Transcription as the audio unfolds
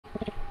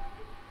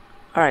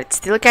Alright,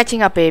 still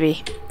catching up,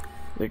 baby.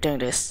 We're doing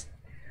this.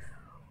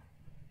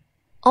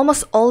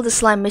 Almost all the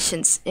slime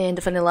missions in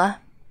the vanilla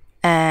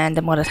and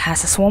the mod that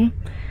has a swarm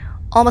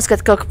almost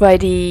got cooked by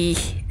the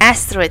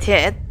asteroid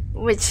hit,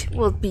 which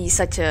will be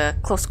such a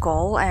close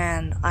call,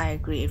 and I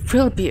agree, it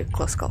will be a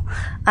close call.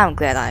 I'm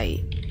glad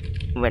I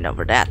went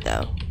over that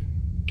though.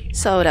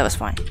 So that was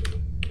fine.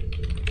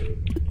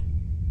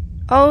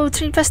 Oh,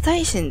 3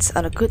 infestations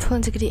on a good hull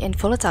integrity and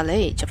volatile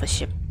age of a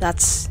ship.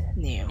 That's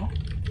new.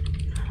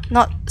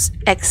 Not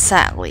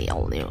exactly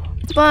all new,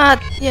 but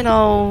you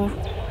know,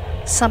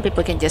 some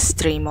people can just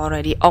stream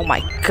already. Oh my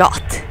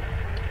god.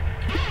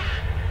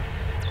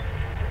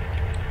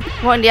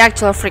 What in the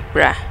actual freak,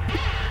 bruh?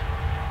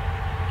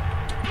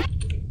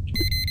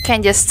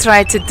 Can just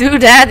try to do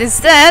that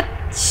instead?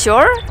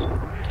 Sure?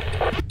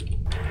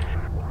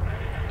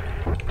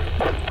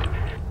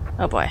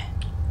 Oh boy.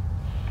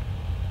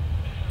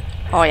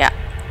 Oh yeah.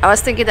 I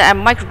was thinking that I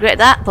might regret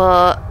that,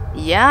 but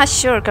yeah,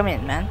 sure, come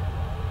in, man.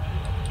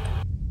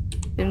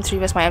 Room 3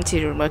 was my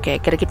empty room. Okay,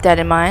 gotta keep that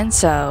in mind.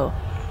 So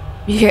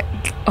we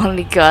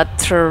only got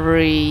 2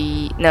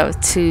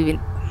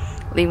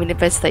 living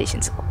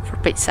infestations for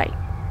page side.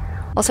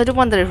 Also, I do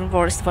wonder if room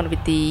 4 is the one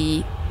with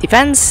the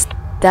defense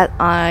that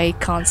I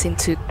can't seem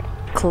to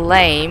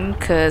claim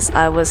because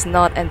I was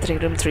not entering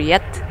room 3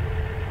 yet.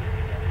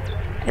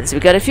 And so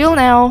we got a fuel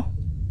now.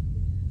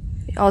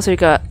 Also, we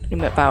got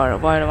remote power.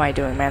 What am I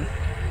doing, man?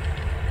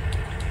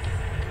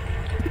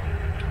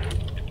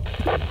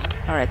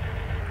 Alright.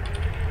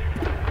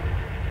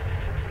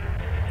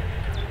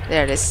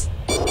 There it is.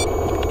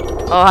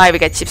 Oh hi, we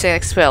got chips and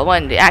expel.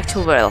 One, the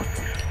actual world.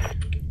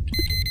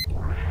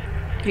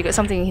 We got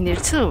something in here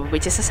too,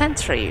 which is a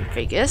sentry,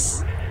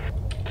 Vegas.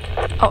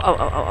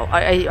 Oh,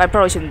 I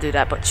probably shouldn't do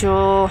that, but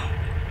sure.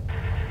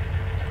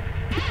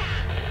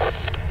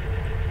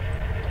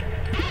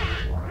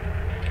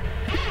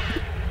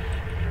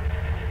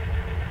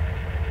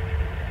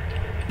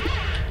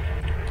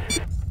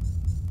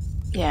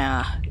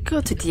 Yeah,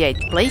 go to the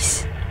 8th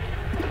place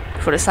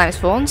for the slime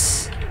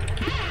spawns.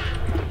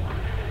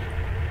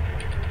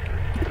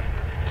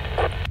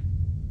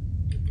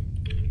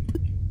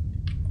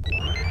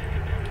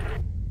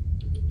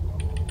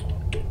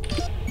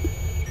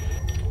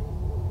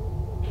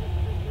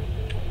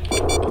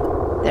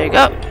 There you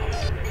go.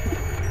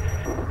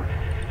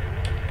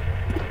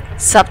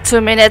 Sub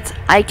 2 minutes.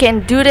 I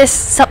can do this.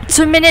 Sub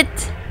 2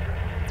 minutes.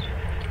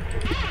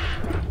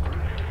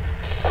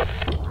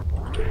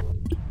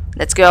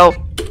 Let's go.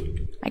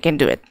 I can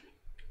do it.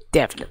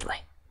 Definitely.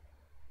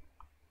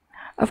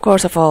 Of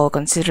course, of all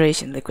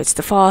consideration, liquid's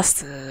the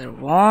faster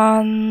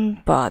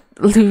one, but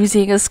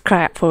losing a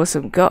scrap for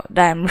some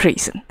goddamn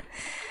reason.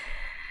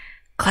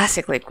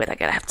 Classic liquid, I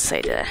gotta have to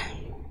say there.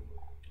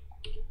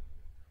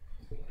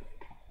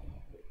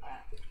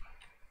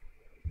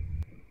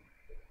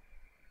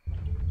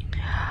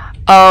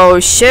 Oh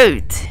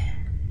shoot!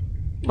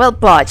 Well,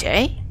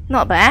 Bajay,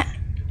 not bad.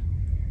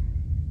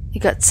 You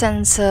got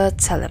sensor,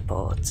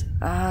 teleport.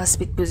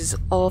 Speed boost is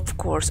of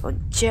course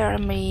on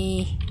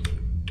Jeremy.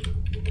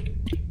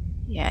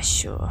 Yeah,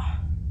 sure.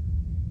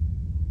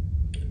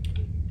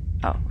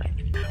 Oh, wait.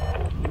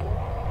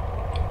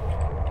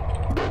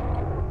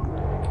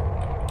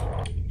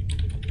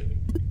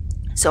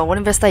 So, one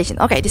infestation.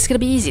 Okay, this is gonna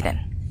be easy then.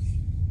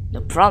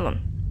 No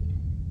problem.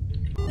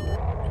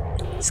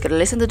 Just gotta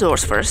listen to the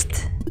doors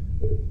first.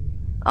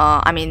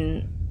 I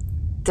mean,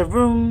 the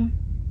room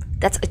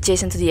that's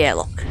adjacent to the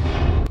airlock.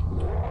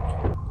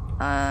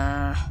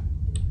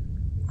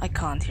 I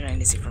can't hear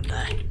anything from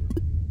there.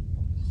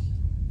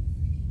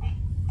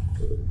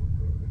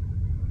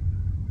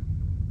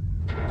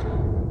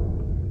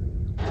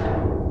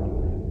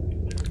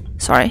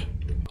 Sorry.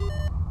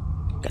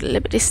 Got a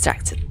little bit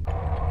distracted.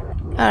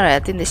 Alright, I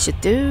think this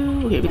should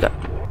do. Here we go.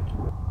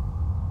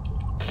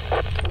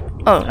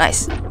 Oh,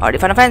 nice. Already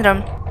found a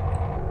phantom.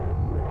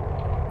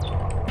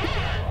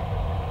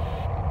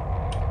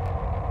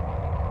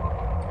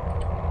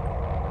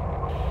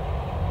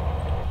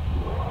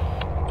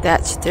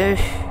 That should do.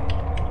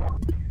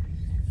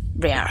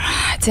 Rare.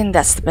 I think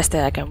that's the best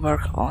that I can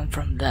work on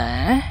from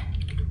there.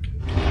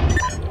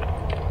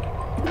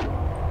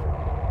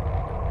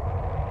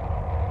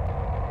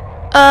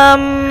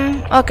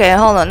 Okay,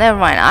 hold on, never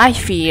mind. I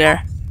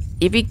fear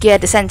if we get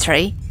the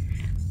sentry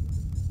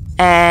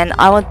and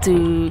I want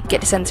to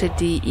get the sensor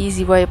the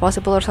easy way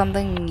possible or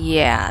something,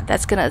 yeah,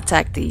 that's gonna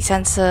attack the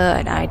sensor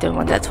and I don't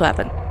want that to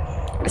happen.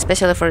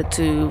 Especially for it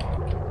to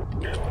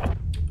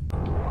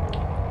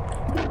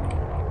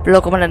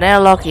block up on an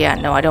airlock, yeah,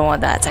 no, I don't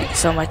want that. Thank you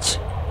so much.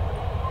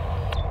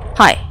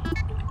 Hi.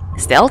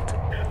 Stealth?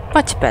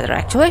 Much better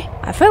actually,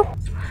 I feel.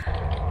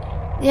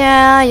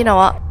 Yeah, you know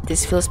what?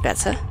 This feels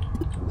better.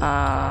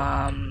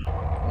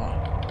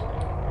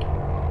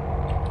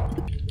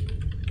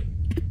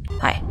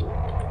 Hi.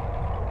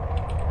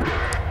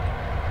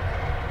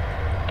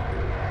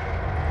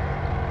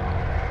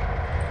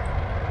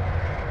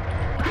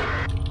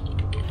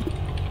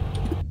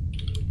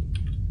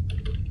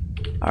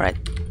 Alright,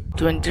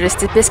 doing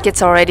the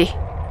biscuits already.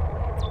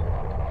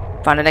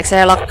 Found the next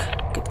airlock.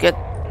 Good, good.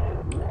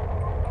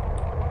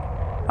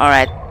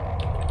 Alright.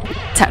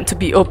 Time to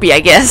be OP, I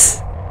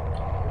guess.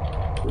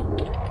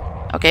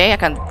 Okay, I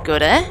can't go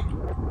there.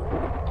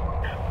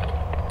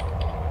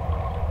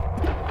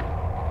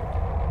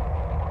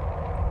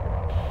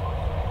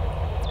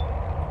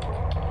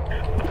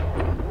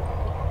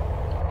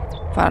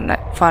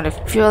 Found a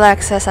fuel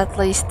access at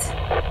least.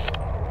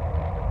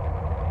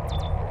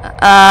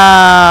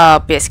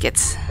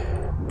 Biscuits.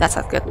 That's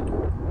not good.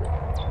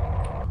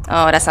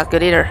 Oh, that's not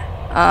good either.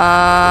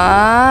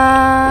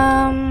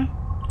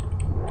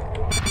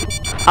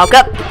 Oh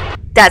god,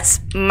 that's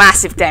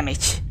massive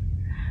damage.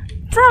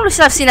 Probably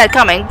should have seen that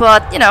coming,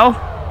 but you know,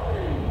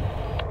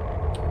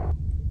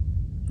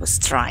 was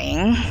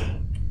trying.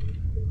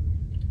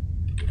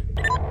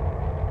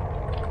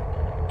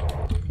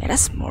 Yeah,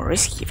 that's more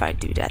risky if I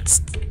do that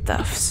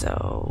stuff.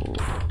 So,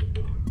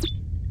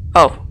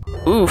 oh,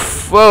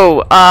 oof,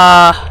 whoa.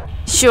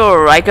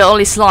 Sure, I got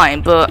only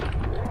slime, but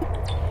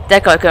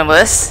that got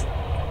worse.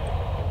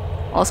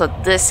 Also,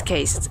 this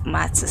case it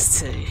matters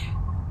too.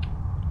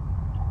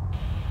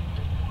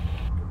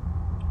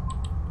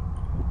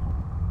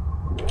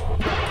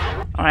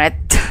 Alright,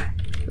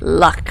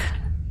 luck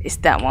is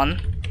that one.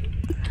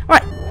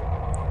 Alright,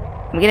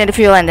 I'm getting the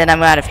fuel and then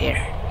I'm out of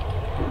here.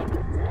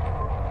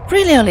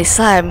 Really only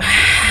slime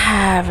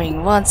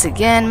having once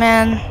again,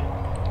 man.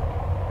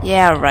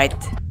 Yeah, right.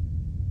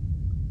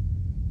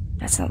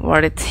 That's not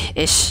worth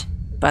it-ish,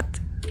 but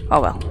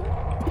oh well.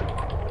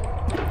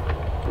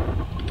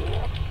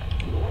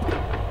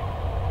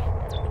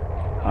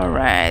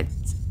 Alright,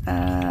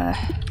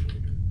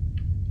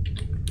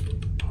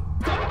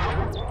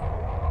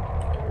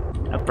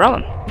 no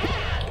problem.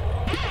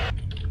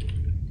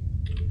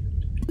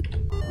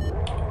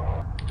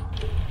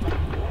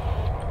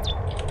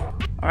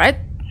 Alright.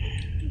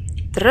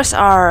 The rest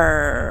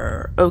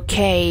are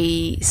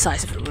okay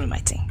size of a room, I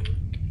think.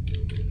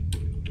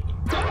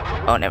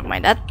 Oh, never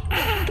mind that.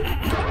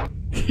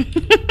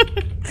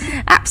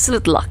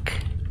 Absolute luck.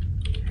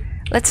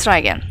 Let's try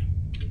again.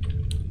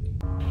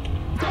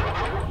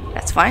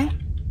 That's fine.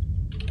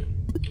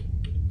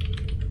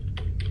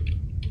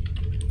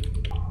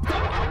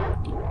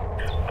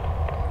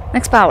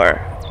 Next power.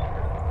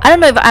 I don't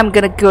know if I'm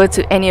gonna go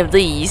to any of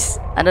these.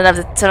 I don't have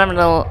the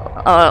terminal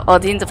or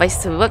the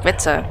interface to work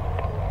with, so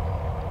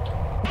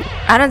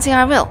I don't think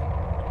I will.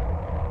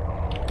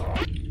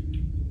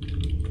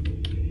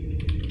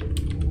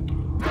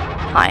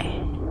 Hi.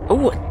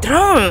 Oh, a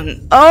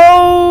drone!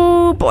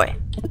 Oh boy,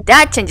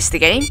 that changes the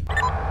game.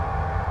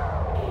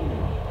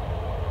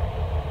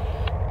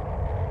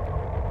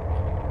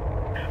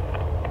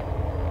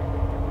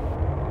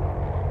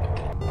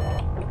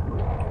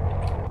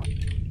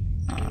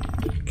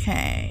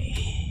 Okay.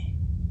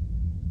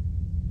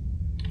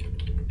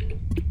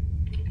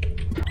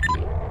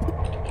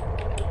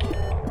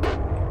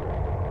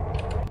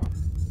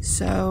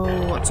 So,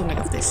 what to make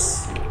of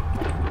this?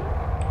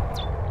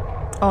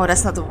 Oh,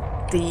 that's not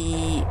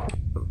the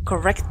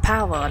correct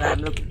power that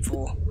I'm looking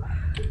for.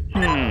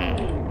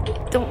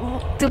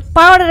 The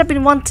power that I've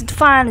been wanting to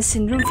find is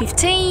in room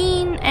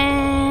 15,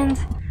 and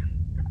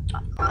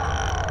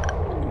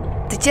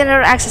the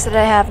general access that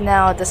I have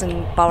now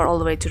doesn't power all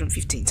the way to room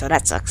 15, so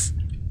that sucks.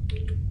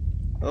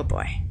 Oh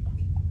boy.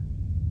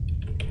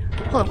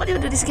 Hold on, what do you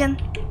do this again?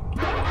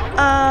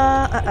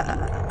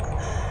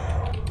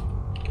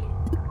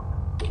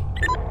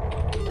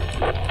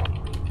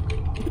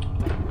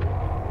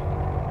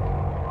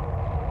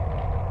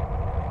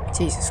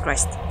 Jesus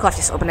Christ. Clef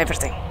just open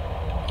everything.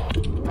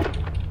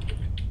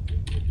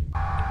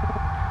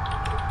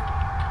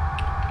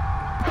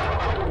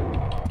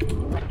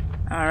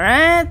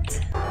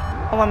 Alright.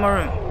 Oh, one more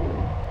room.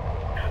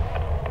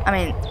 I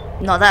mean,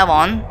 not that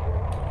one.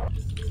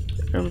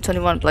 Room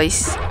 21,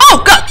 please.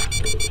 Oh, God!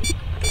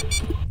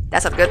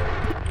 That's not good.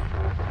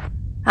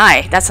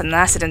 Hi, that's an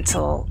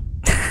accidental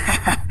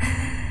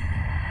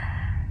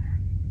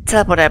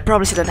teleport I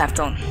probably shouldn't have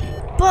done.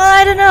 But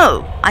I don't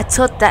know. I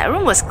thought that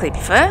room was clear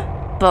before,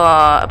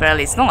 but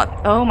apparently it's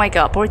not. Oh my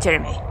god, poor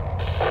Jeremy.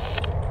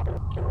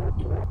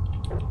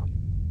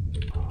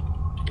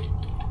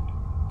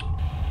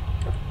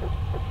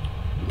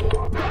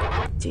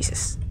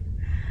 Jesus.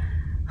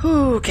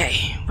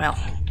 Okay, well.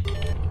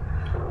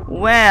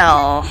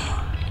 Well,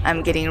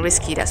 I'm getting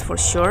risky, that's for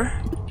sure.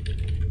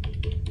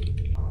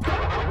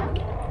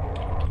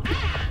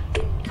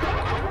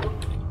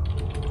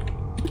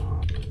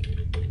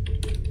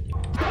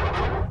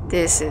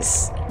 This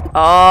is...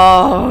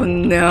 Oh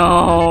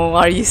no,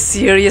 are you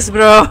serious,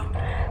 bro?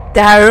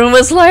 That room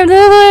was slimed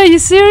over, are you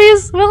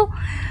serious? Well,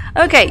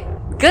 okay,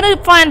 gonna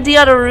find the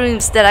other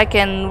rooms that I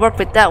can work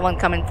with that one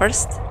coming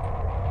first.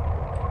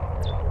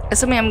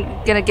 Assuming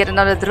I'm gonna get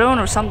another drone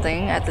or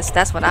something, at least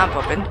that's what I'm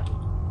hoping.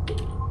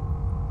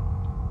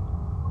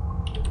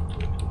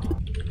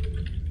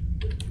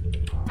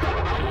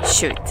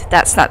 Shoot,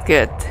 that's not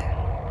good.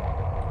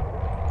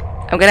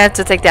 I'm gonna have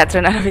to take that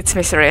drone out of its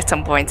misery at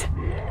some point.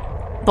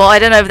 But I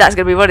don't know if that's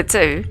gonna be worth it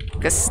too,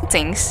 because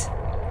things.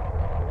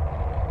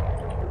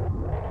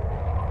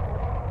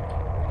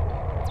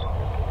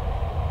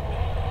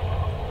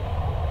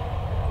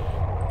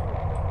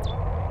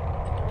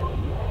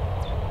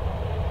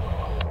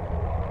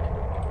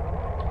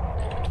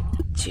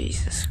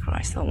 Jesus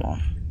Christ, hold on.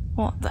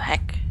 What the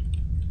heck?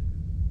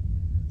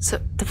 So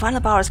the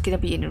final power is gonna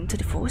be in room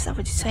 34, is that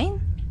what you're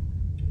saying?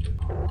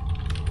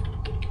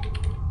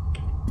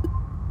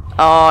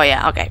 Oh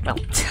yeah, okay, well,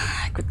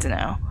 good to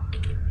know.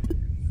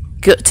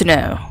 Good to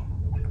know.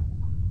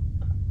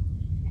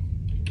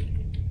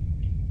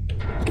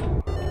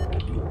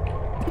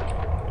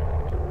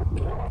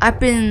 I've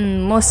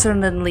been most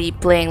certainly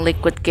playing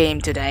Liquid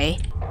game today.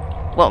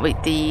 What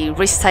with the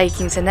risk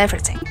takings and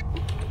everything.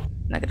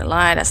 Not gonna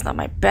lie, that's not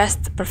my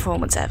best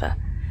performance ever.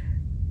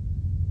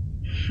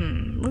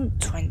 Room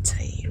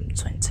 20, room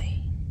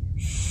 20.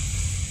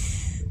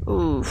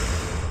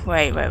 Oof.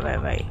 Wait.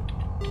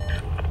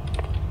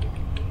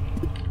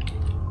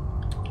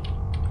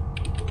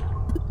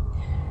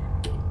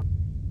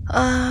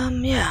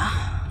 Yeah.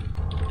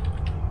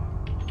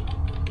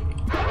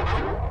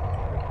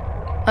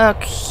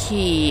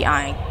 Okay,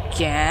 I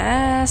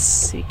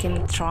guess we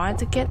can try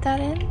to get that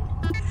in.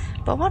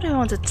 But what do I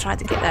want to try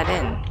to get that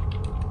in?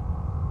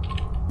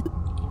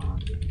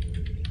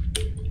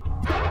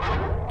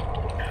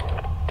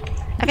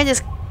 I can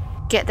just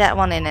get that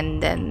one in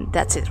and then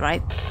that's it,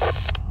 right?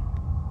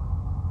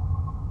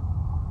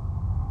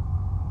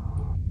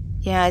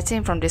 Yeah, I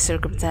think from this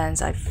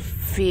circumstance I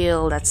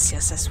feel that's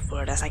just as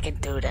weird as I can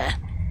do that.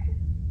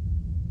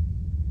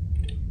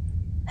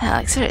 Hell,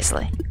 like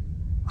seriously.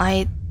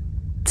 I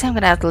think I'm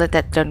gonna have to let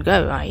that turn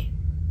go.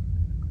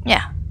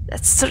 Yeah,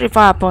 that's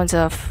 35 points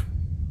of...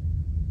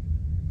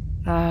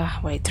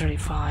 wait,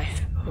 35.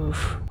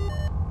 Oof.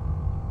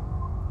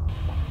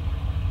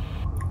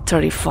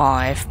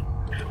 35.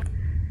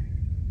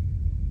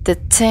 The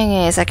thing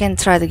is, I can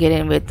try to get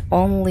in with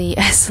only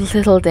as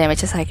little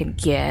damage as I can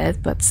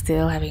get, but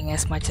still having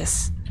as much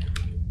as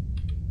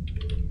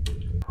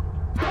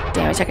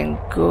damage I can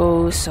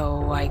go,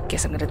 so I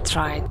guess I'm gonna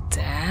try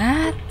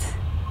that.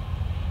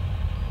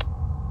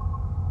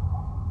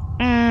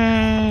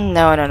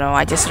 No,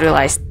 I just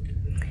realized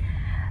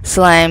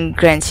Slime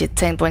grants you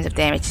 10 points of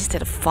damage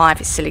instead of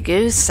 5 is silly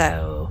goose,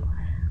 so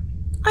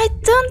I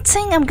don't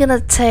think I'm gonna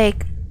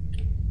take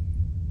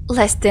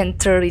less than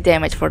 30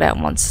 damage for that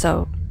one,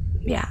 so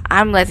yeah,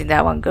 I'm letting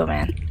that one go,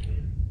 man.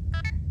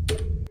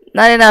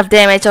 Not enough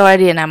damage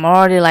already, and I'm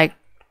already like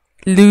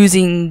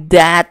losing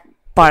that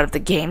part of the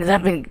game that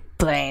I've been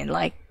playing.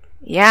 Like,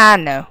 yeah,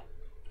 no.